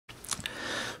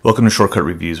Welcome to Shortcut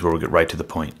Reviews, where we get right to the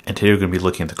point. And today we're going to be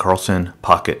looking at the Carson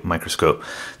Pocket Microscope.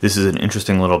 This is an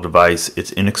interesting little device.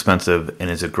 It's inexpensive and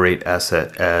is a great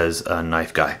asset as a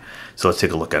knife guy. So let's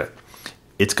take a look at it.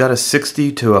 It's got a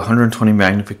 60 to 120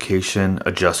 magnification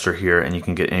adjuster here, and you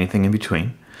can get anything in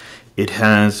between. It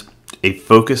has a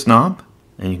focus knob,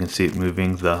 and you can see it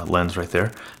moving the lens right there.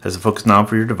 It has a focus knob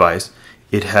for your device.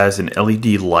 It has an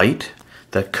LED light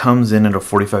that comes in at a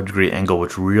 45-degree angle,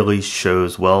 which really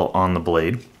shows well on the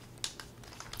blade.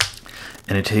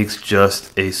 And it takes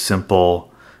just a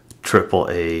simple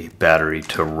AAA battery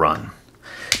to run.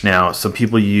 Now, some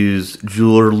people use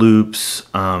jeweler loops,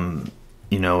 in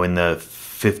the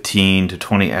 15 to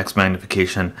 20x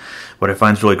magnification. What I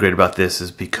find is really great about this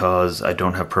is because I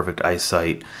don't have perfect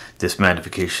eyesight, this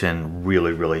magnification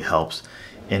really helps.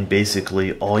 And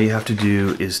basically, all you have to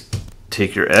do is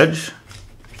take your edge,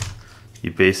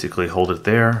 you basically hold it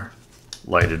there,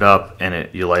 light it up, and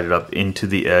you light it up into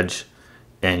the edge,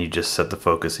 and you just set the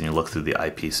focus and you look through the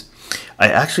eyepiece. I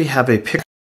actually have a picture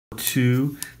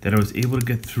too that I was able to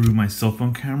get through my cell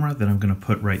phone camera that I'm going to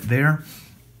put right there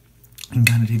and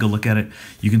kind of take a look at it.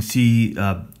 You can see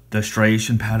the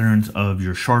striation patterns of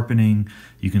your sharpening.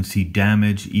 You can see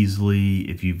damage easily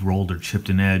if you've rolled or chipped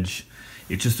an edge.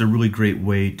 It's just a really great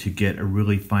way to get a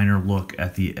really finer look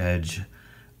at the edge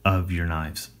of your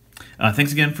knives.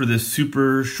 Thanks again for this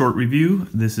super short review.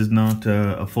 This is not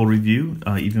a full review,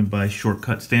 even by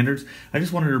shortcut standards. I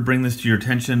just wanted to bring this to your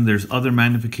attention. There's other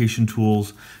magnification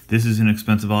tools. This is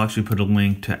inexpensive. I'll actually put a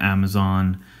link to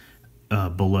Amazon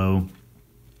below.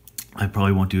 I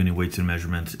probably won't do any weights and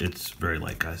measurements. It's very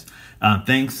light, guys.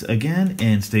 Thanks again,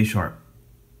 and stay sharp.